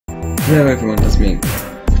Hello everyone, that's me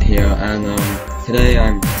here, and today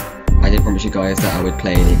I did promise you guys that I would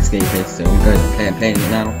play the escapist, so I'm going to playing it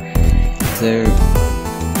now. So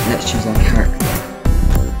let's choose our character.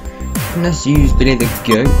 Let's use Billy the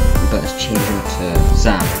Goat, but let's change him to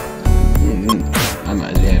Sam. I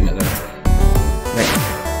might as well. Wait,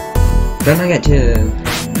 don't I get to?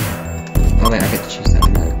 Oh wait, I get to choose that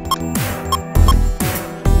now.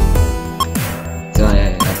 So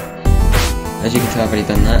as you can tell, I've already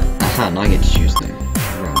done that. Aha, now I get to choose them.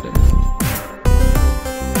 Random.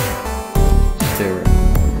 Still.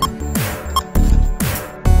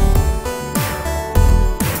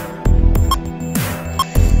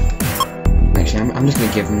 Actually, I'm just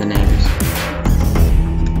gonna give them the names.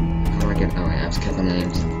 Oh, I have to click on the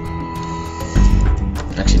names.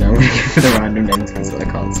 Actually, no, I'm gonna go for the random names because I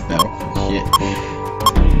can't spell. Shit.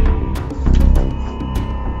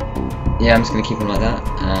 Yeah, I'm just gonna keep them like that,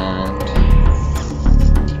 and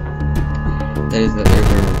those are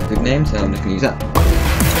good names, so I'm just gonna use that.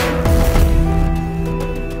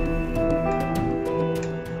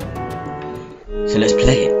 So let's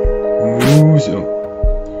play it. Ooh, so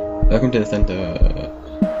welcome to the center.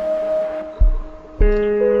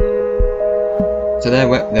 So they're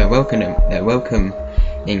welcoming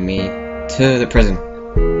me to the prison.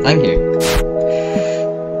 Thank you.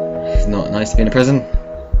 It's not nice to be in a prison,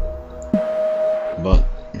 but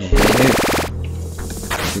here we go.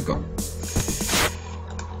 We've got.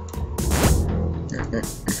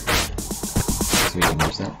 So we can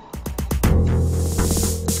use that.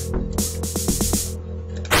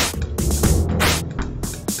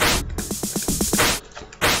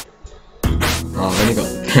 Oh, I've only got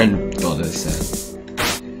 $10, so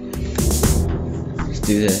let's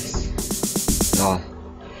do this. Oh,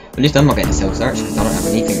 at least I'm not getting a self search because I don't have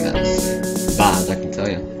anything that's bad, I can tell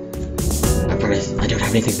you. I promise, I don't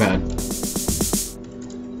have anything bad.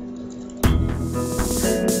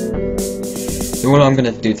 So all I'm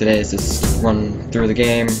gonna do today is just run through the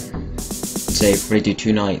game, say probably do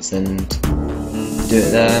 2 nights and do it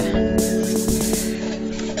there.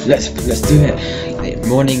 Let's do it. The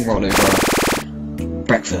morning rollover.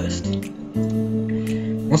 Breakfast.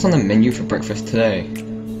 What's on the menu for breakfast today?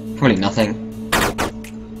 Probably nothing.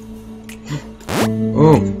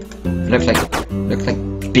 Oh, looks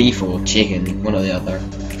like beef or chicken, one or the other.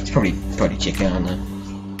 It's probably chicken, I don't know.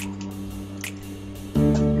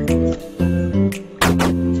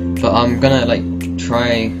 But I'm gonna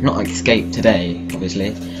try not escape today,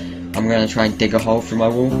 obviously. I'm gonna try and dig a hole through my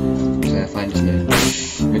wall. So if I just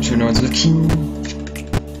make sure no one's looking.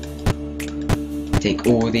 Take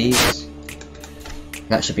all these.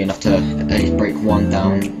 That should be enough to at least break one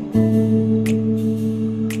down.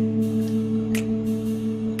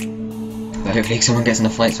 But hopefully someone gets in a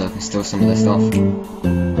fight so I can steal some of their stuff.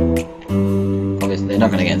 Obviously they're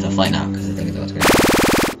not gonna get into a fight now because they think it's what's going on.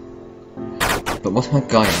 But what's my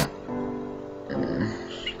guy at?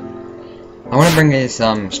 I want to bring his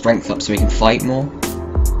strength up so he can fight more.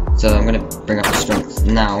 So I'm going to bring up his strength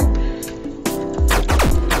now.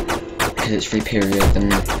 Because it's free period,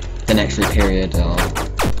 and the next free period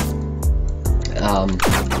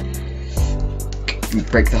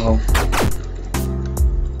break the hole.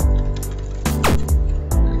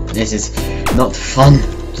 This is not fun.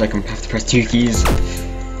 So I can have to press 2 keys.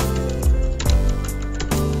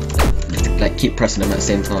 Keep pressing them at the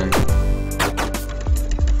same time.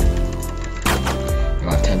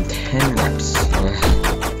 I've done 10 reps.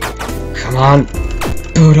 Come on,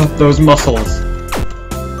 build up those muscles.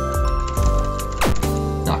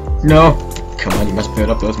 No, come on, you must build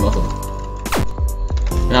up those muscles.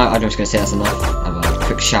 No, I'm just gonna say that's enough. Have a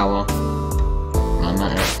quick shower. I'm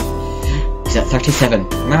at it. He's at 37.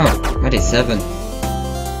 Wow, I'm at 7.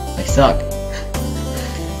 I suck.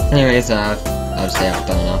 Anyways, I'll just say I've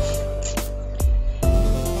done enough.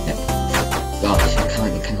 Gosh, I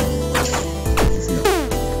cannot.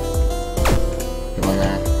 Go on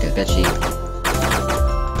there, get a bed sheet. Get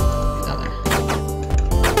that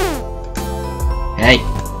there. Hey!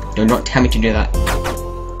 Do not tell me to do that.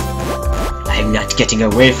 I'm not getting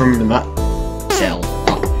away from that cell.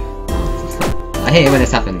 Oh. I hate it when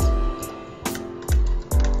this happens.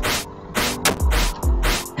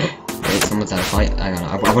 Wait, someone's at a fight. Hang on,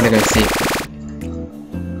 I want to go see.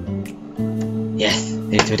 Yes,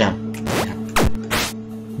 they need to go down.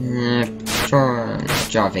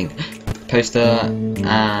 Jar, I think. Poster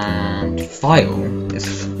and file.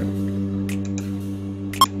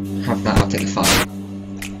 Have that, I'll take the file.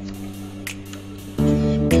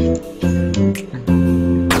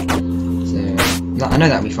 So, I know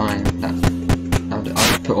that'll be fine. I'll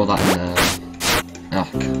just put all that in the... Oh,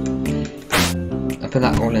 I put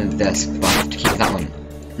that all in the desk, but I have to keep that one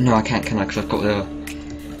No, I can't, can I? Because I've got the...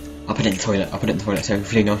 I'll put it in the toilet. I'll put it in the toilet, so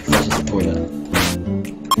hopefully no flushes the toilet.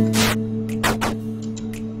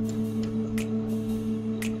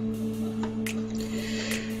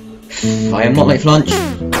 I am not late for lunch.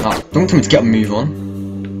 Oh, don't tell me to get a move on.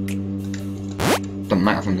 Don't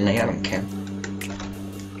matter if I'm late, I don't care.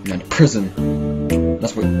 I'm in prison.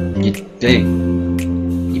 That's what you do.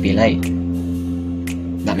 You be late.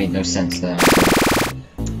 That made no sense there.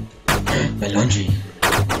 My laundry.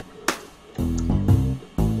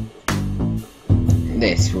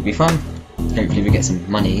 This will be fun. Hopefully we get some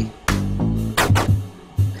money.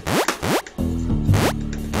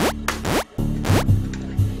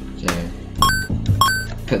 So,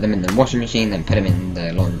 put them in the washing machine, then put them in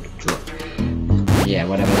the laundry. Yeah,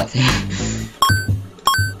 whatever that thing.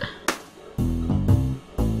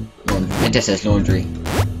 It just says laundry.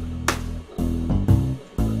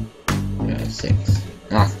 6.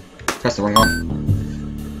 Ah, press the wrong one.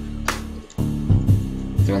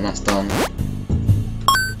 So when that's done.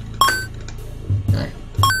 No.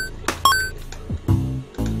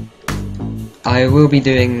 I will be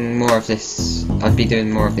doing more of this. I'll be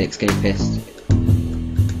doing more of the escapist.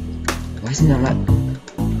 Why isn't that?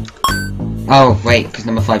 Oh wait, because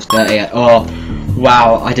number 5's 30. Oh,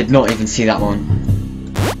 wow! I did not even see that one.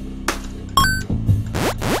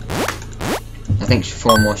 I think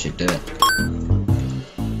 4 more should do it.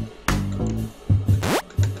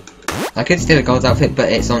 I could steal a gold outfit,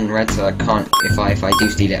 but it's on red, so I can't. If I do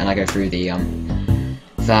steal it and I go through the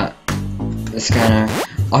the scanner,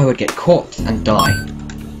 I would get caught and die.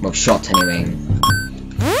 Well, shot anyway.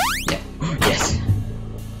 Yeah. Yes.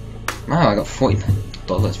 Wow, I got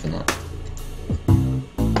 $40 for that.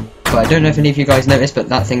 But I don't know if any of you guys noticed, but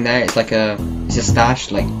that thing there, it's like it's a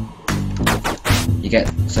stash. Like you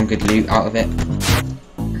get some good loot out of it.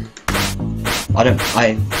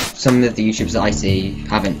 Some of the YouTubers that I see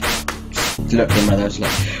haven't looked in one of those,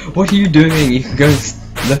 like, what are you doing? You can go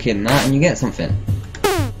look in that and you get something.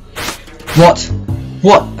 What?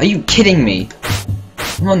 What? Are you kidding me?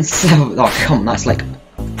 I'm on 7. Oh, come on, that's like...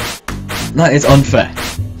 That is unfair.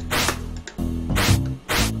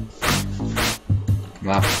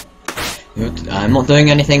 Wow. I'm not doing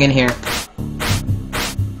anything in here.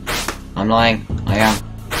 I'm lying. I am.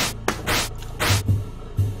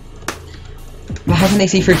 But how can they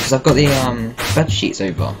see through? Because I've got the bed sheets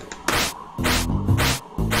over.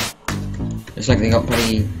 It's like they got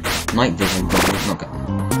bloody night vision goggles. Not got.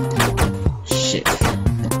 Shit.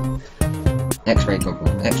 X-ray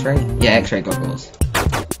goggles. X-ray? Yeah, X-ray goggles.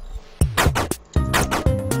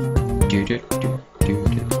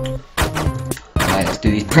 Alright, let's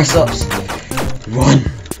do these press-ups. 1,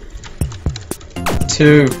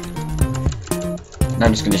 2. Now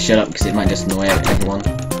I'm just gonna shut up because it might just annoy everyone.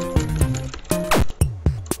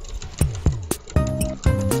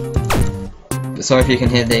 Sorry if you can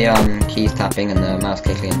hear the keys tapping and the mouse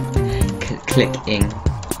clicking.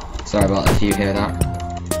 Sorry about if you hear that.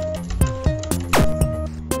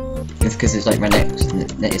 It's because it's like right next.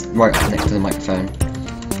 It's right next to the microphone.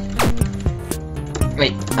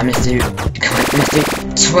 Wait, I missed it. I missed it.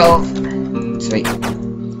 12. Sweet.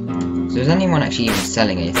 So is anyone actually even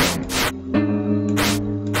selling anything?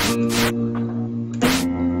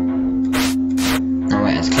 Oh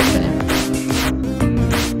wait, let's click that in.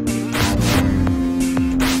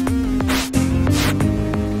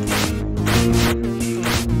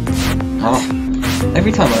 Oh,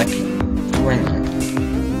 every time I keep wearing that.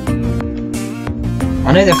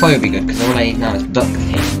 I know the fire would be good because all I need now is duct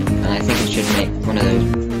tape, and I think it should make one of those,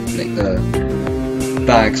 like the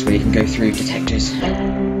bags where you can go through detectors,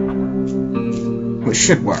 which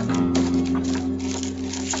should work.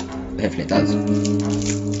 Hopefully it does.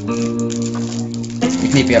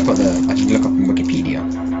 If need be, I can look up on Wikipedia.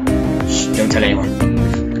 Shh, don't tell anyone.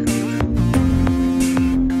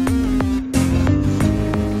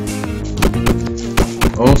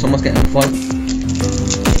 Oh, someone's getting in a fight.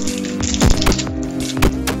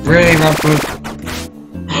 Really, Radford?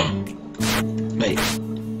 Wait.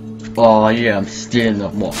 Oh yeah, I'm stealing the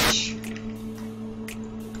watch.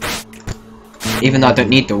 Even though I don't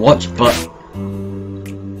need the watch, but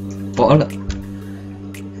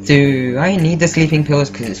do I need the sleeping pills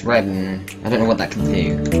because it's red and I don't know what that can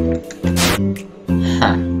do.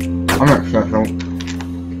 Huh. I'm not sure.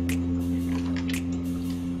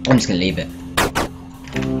 I'm just gonna leave it.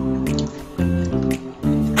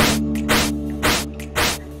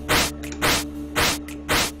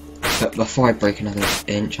 But before I break another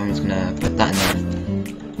inch, I'm just gonna put that in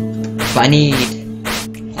there. But I need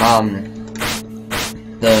oh,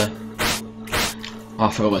 I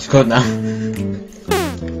forgot what it's called now.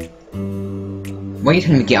 What are you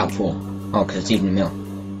telling me to get out for? Oh, because it's eating the meal.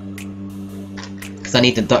 because I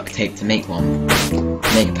need the duct tape to make one.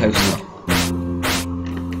 Make a poster.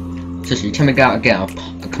 So you tell me out again, I'll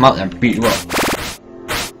come out there and beat you up.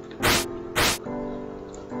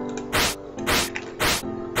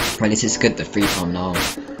 Right, this is good, the free farm now.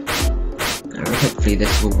 Hopefully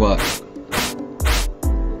this will work.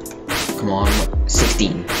 Come on,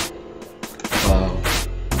 16. Wow.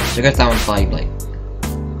 So it goes down by like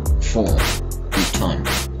 4 each time.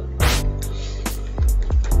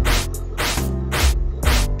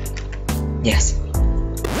 Yes.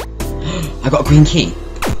 I got a green key.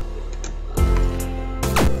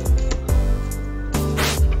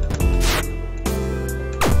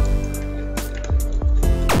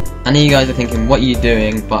 I know you guys are thinking, what are you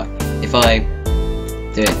doing? But if I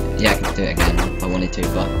do it, yeah, I can do it again if I wanted to,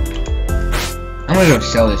 but I'm gonna go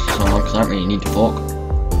sell this to someone because I don't really need the fork.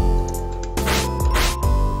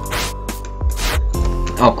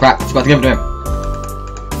 Oh crap, I forgot to give it to him.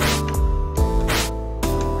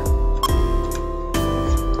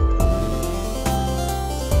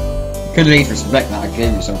 You could at least respect that I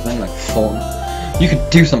gave you something, like fork. You could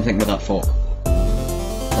do something with that fork.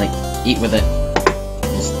 Like, eat with it.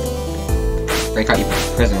 Just break out your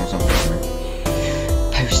prison or something.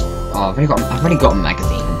 Post. Oh, I've already got a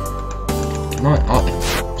magazine. No,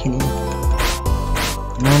 can you?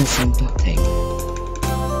 I'm on the same duct tape.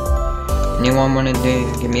 Anyone want to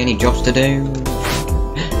give me any jobs to do?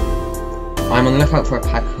 I'm on the lookout for a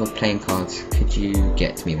pack of playing cards. Could you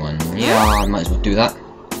get me one? Yeah, I might as well do that.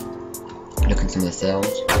 Look at some of the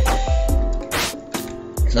sales.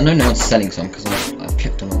 Because I know no one's selling some because I've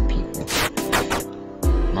clicked on all the people.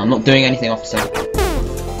 I'm not doing anything off sale.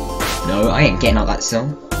 No, I ain't getting out that cell.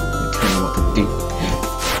 You're telling me what to do.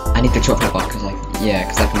 I need the chocolate bar because I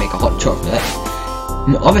can make a hot chocolate.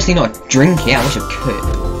 Obviously not drink it, I wish I could.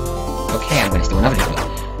 Okay, I'm gonna steal another chocolate.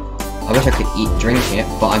 I wish I could drink it,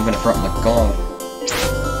 but I'm gonna throw up my god.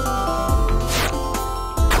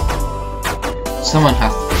 Someone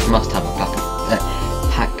must have a pack of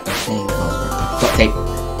playing cards. Duct tape.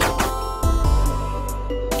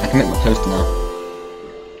 I can make my poster now.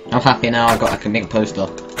 I'm happy now. I can make a poster.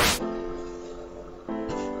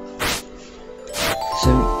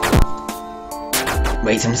 So,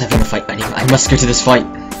 wait, someone's having a fight. I must go to this fight.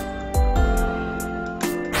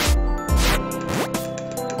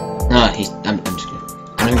 No, I'm just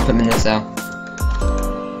gonna put him in the cell.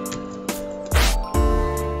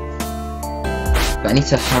 But I need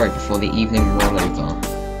to hurry before the evening rollover.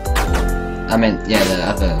 I meant, yeah, the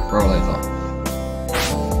other rollover.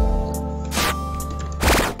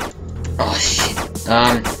 Oh shit.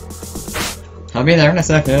 I'll be there in a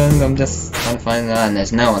second. I'm just trying to find that, and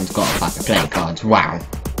there's no one's got a pack of playing cards. Wow.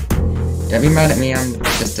 Don't be mad at me. I'm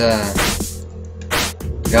just a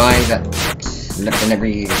guy that looked in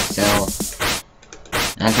every cell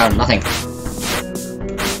and found nothing.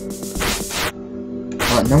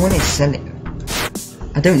 But no one is selling.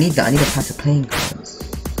 I don't need that. I need a pack of playing cards.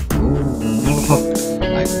 Ooh.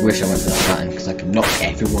 I wish I went for that button because I could knock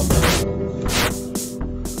everyone down.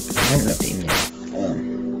 I haven't looked at him yet.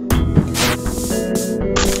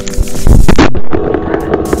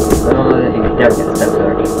 You don't get the steps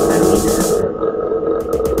already. I don't need that.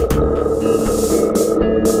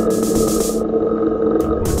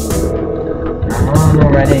 Come on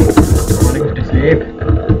already. I want to go to sleep.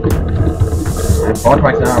 I'm bored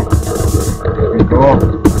right now. Let me go.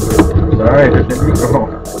 Sorry, just let me go.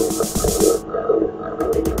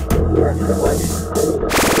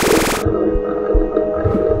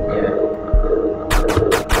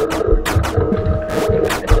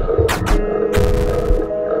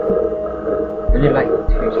 Would you like to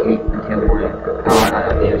sleep until morning? Oh, I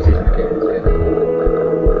think it's good.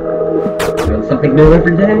 Doing something new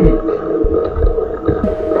every day.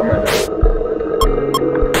 Come on.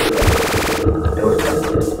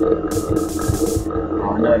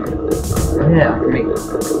 Oh no. Oh yeah, I can make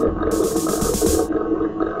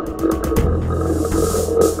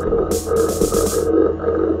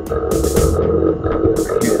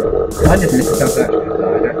I just missed some actually, so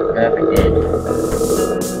I don't know if I did.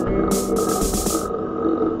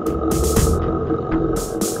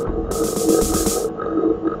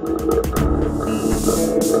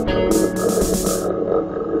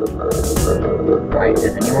 Right,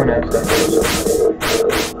 does anyone else that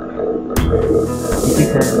if you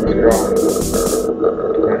can scroll extension period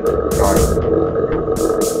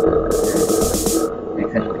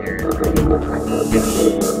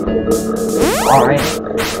alright,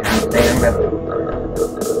 I'm staying with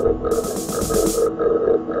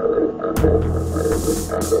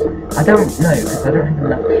I don't know, because I don't have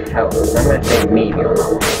enough health, so I'm going to say maybe on that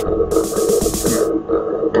one.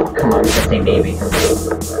 Oh, come on, just say maybe. You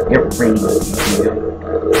don't really need to do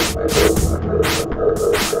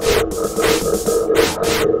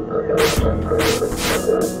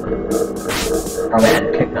Oh wait, I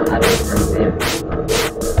clicked on that from him.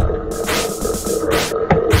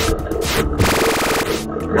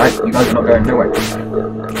 Right, you guys are not going nowhere.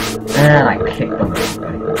 And I clicked on this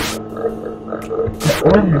guy.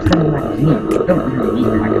 All of them are selling magazines. I don't really need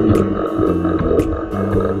magazines.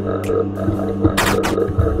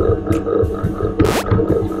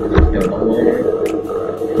 Don't know where.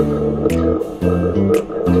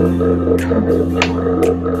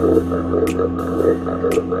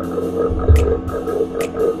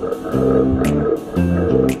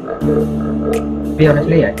 To be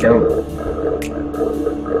honestly, I don't.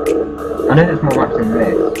 I know there's more maps in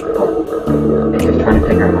this, but it's just trying to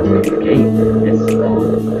figure out how to make the game. It's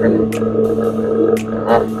brilliant.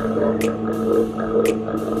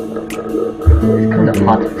 It's kind of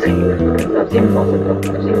hard to see because I've seen lots of them, I've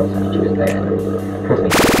seen lots of YouTubers play it, and trust me,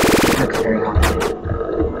 it looks very hard to see.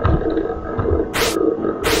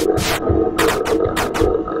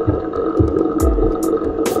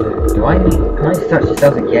 Can I search the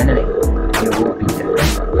cells again and it will be different?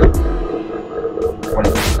 What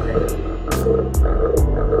is it?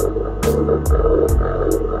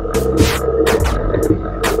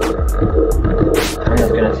 I'm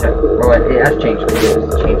just gonna set. Well, it has changed because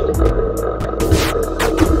it's changed it.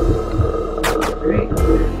 Great.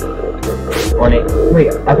 Wait,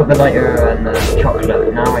 I got the lighter and the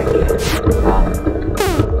chocolate. Now I can.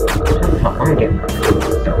 I'm getting.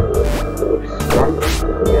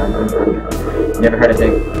 Yeah, I'm never heard a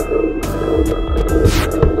thing.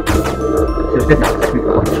 So it's good now because I can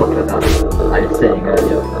put hot chocolate that I was saying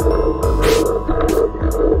earlier.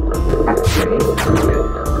 That's great. Good.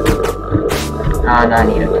 And I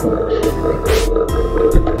need a torch.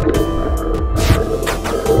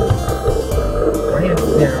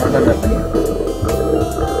 Yeah, I don't know if I need a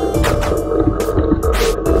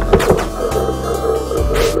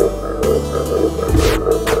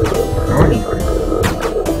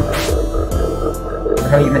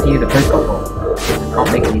How are you meant to use a postcard for? I can't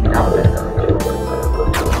make anything out of it.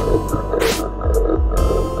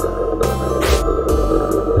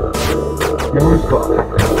 No one's got a pack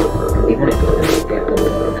because they want it to get one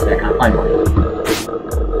because they can't find one.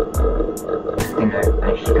 I think I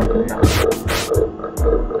should come from that.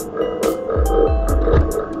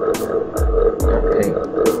 Okay.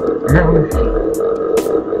 Now let's see.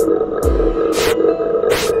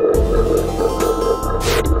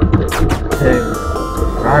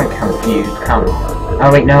 So I'm confused, come on. Oh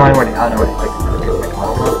wait, no, I want it. Oh no, it's like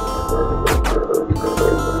armor.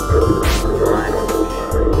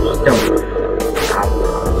 Just don't.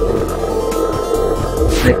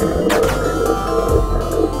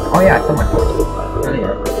 Oh yeah, I saw my torch. Oh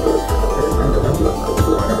yeah.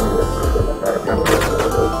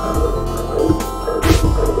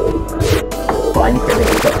 But I need to make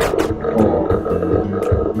it before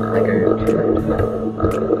I go to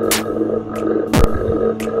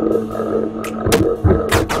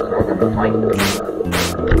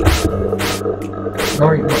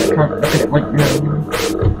Sorry, but I can't look at it right now.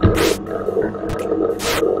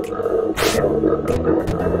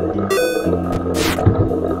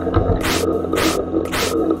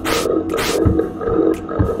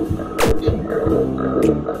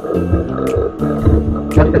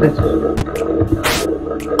 Look at this.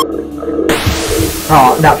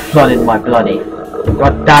 Oh, that flooded my bloody.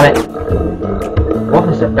 God damn it.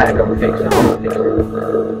 Officer better go and fix it. I'm not fixing it.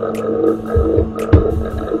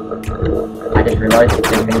 I just realised that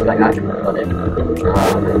things like that can be flooded.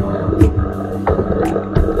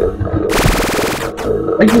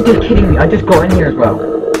 Are you just kidding me? I just got in here as well.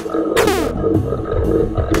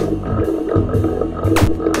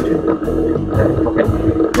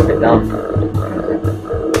 Look it down.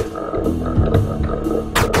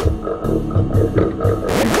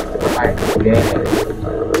 Alright,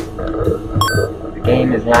 the game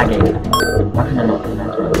is lagging. Why can I not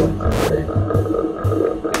pronounce my words?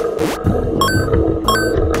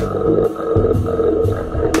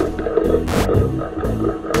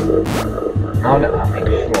 I'll make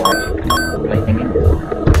sure I should play thing in this.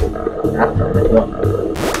 That's on the top.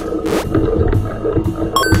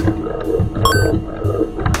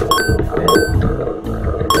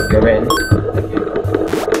 Go in.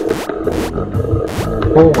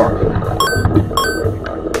 Forward.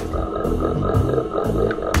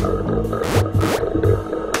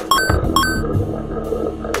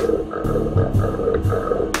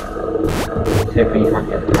 See if we can't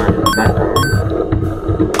get the man in the background.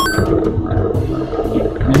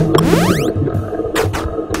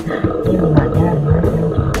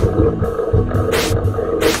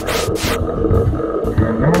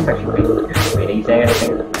 No one's actually really saying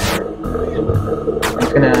anything. I'm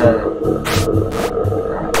just gonna...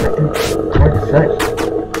 It's hard to search.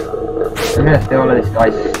 I'm gonna steal all of this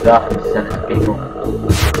guy's stuff and send it to people.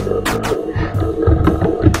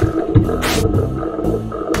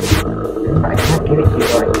 But I can't give it to you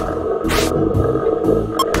guys.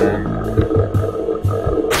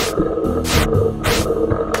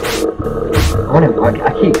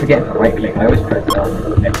 I keep forgetting to right click, I always press it on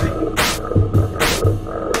left click.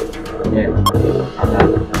 Yeah, I'm that.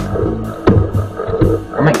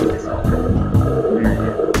 I might keep this off. No.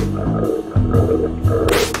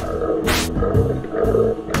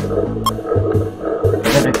 I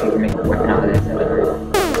don't know if you can make a weapon out of this, I don't know.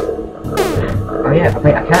 Oh yeah,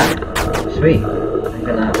 wait, I can. Sweet. I'm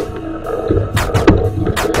gonna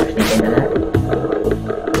sneak into that.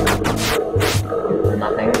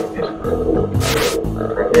 Nothing, just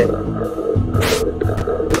press it.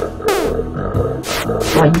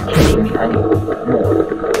 Are you kidding me? I need more.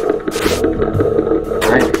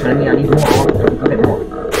 Alright, it's telling me I need more. I want a bit more.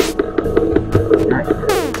 Nice.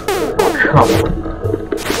 Oh, come on.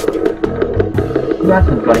 You have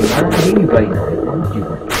some bloody noise. I don't hear you bloody noise. What would you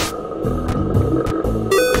want?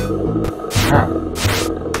 Ah.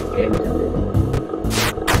 Okay.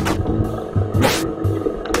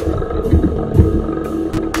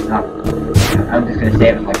 I'm just gonna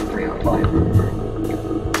save it like 3 out of 5.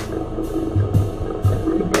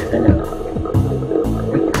 Yes, I know.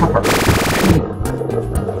 Wait, copper.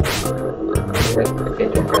 Wait, get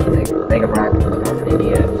your mega brag from an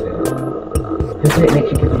idiot. Just it makes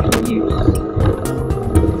you give it use.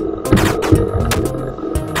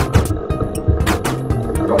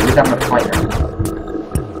 Oh, he's having a fight now.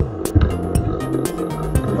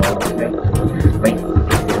 Wait.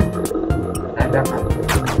 I don't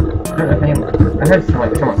know if anyone... I heard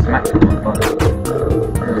someone smack him on the phone.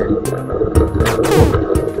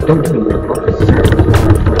 Don't do me, officer.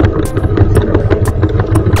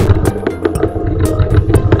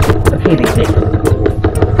 Okay, big dick.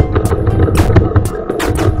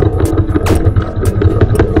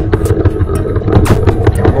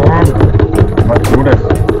 Come on. Let's do this.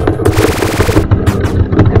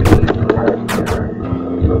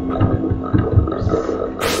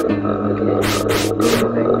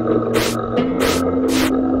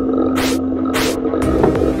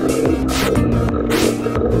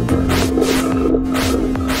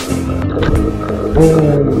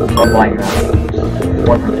 I'm like that.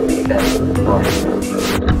 100% fine.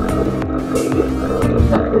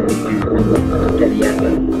 Not going to get the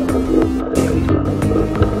effort.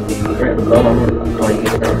 Right, well, I'm trying to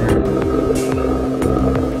get down there.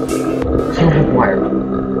 Some have wire.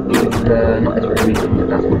 It's not as very recent, but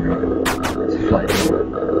that's one. It's flooded.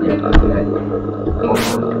 Yeah, okay. Oh,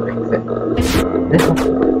 fix it. This one.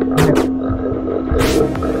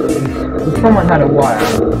 If someone had a wire,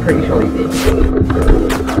 I'm pretty sure he did.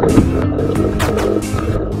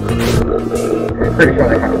 I'm pretty sure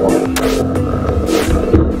they had a wire.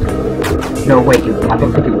 No, wait, I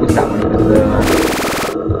don't think it was that one, it was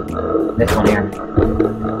this one here.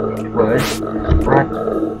 It was right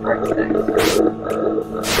next.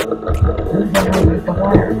 Who the hell used the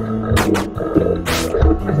wire?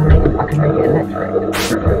 Because I can make it electric.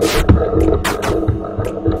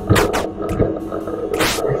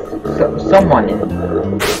 Someone in... I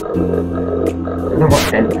don't know what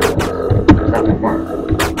sense that was. That would work.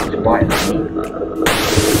 It's wire that I need.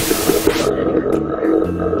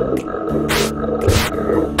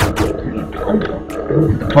 What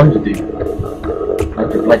did the plunger do? Like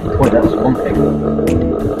the bloody toilet, that was one thing.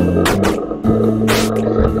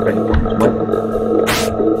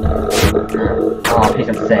 Oh, please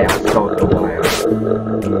don't say I stole the wire.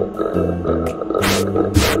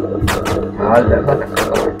 Oh, it looks like I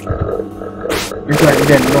stole the wire. It's like we're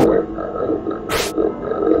getting nowhere.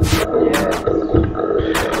 Yes.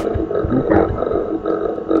 Crap.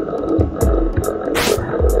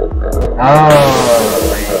 Oh,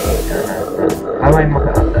 wait. How do I muck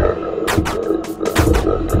it up there?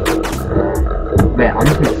 Wait, I'm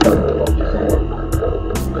just gonna sell the box somewhere.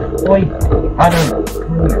 Oi! I don't know.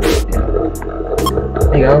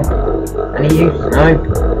 There you go. Any use? No?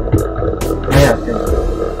 Oh, yeah, good.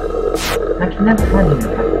 I can never find him.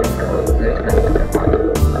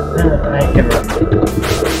 I give up.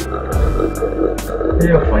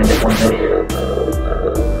 You'll find it one day.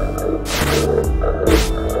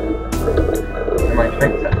 I might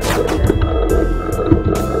fix that.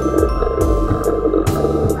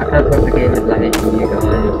 I can't put the game as like it from you guys.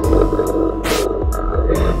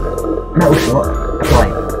 Metal shot. Apply.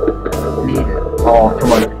 Need it. Oh,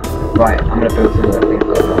 come on. Right, I'm gonna build some other things.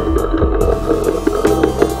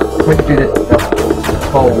 we could do this the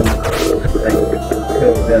whole thing to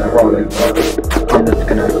the rolling, but I'm just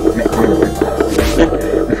gonna make one of this. I'm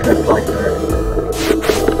just gonna apply for it.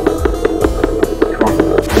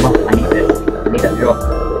 Come on, I need this. I need that job.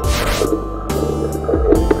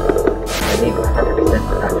 I need 100%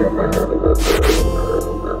 that job right now.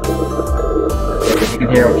 If you can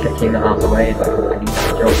hear him kicking the house away, it's like, I need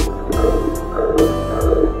that job.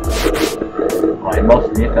 I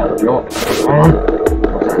must need that job.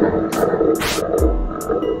 What's that now?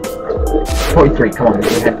 43, come on, we need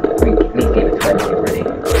to get it 20 already.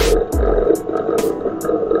 Come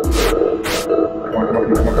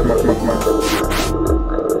on.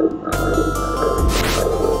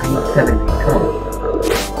 I need 70, come on.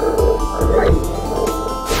 Right.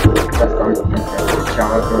 That's done.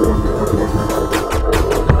 Shower, come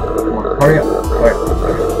on, hurry up.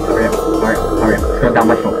 It's going down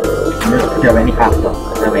my throat. I'm not going to go any faster.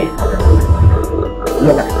 No way, it's not going to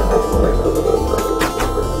look like it's not going to go.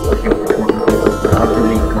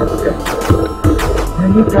 Come on, let's go. I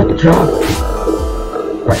need that job.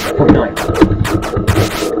 Right, 49.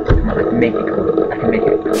 Come on, I can make it, come on. I can make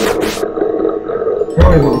it.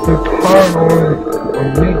 Why was it so paranoid? I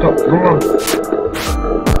need that job.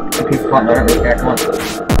 If he's fighting, I don't really care, come on.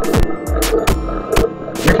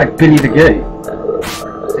 Looks like Billy the Gay.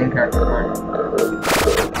 Same character, right?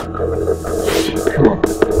 Come on.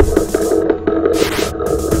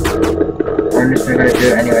 I'm just gonna do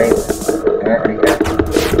it anyways. I don't really care.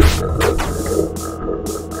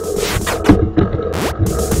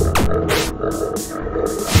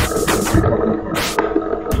 Come on.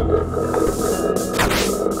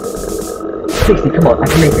 60, come on, I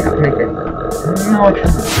can make it, No, I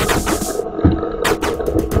can't.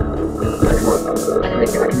 I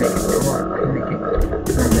can make it, come on, I can make it.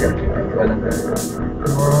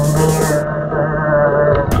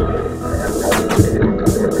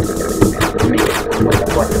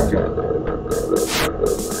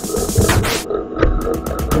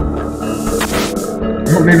 I'm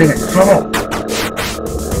not moving it, stop!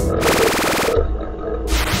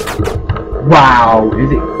 Wow,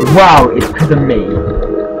 wow, it's because of me.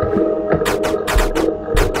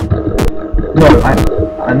 No,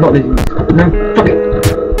 I'm not losing this. No, stop it!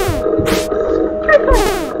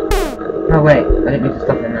 No, wait, I didn't need to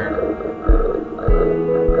stop in there.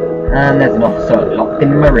 And there's an officer locked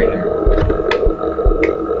in my room.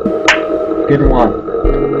 Good one.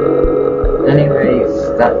 Anyways,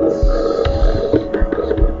 that's...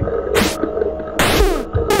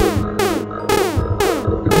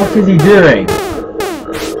 What is he doing?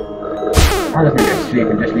 I'm just gonna go to sleep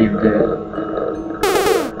and just leave him do it.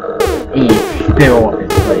 He's still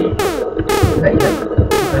obviously.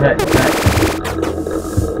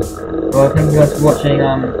 Well, thank you guys for watching.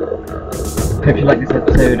 Hope you like this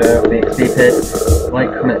episode of the escapist.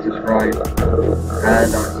 Like, comment, subscribe,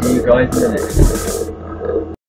 and I'll see you guys in the next one.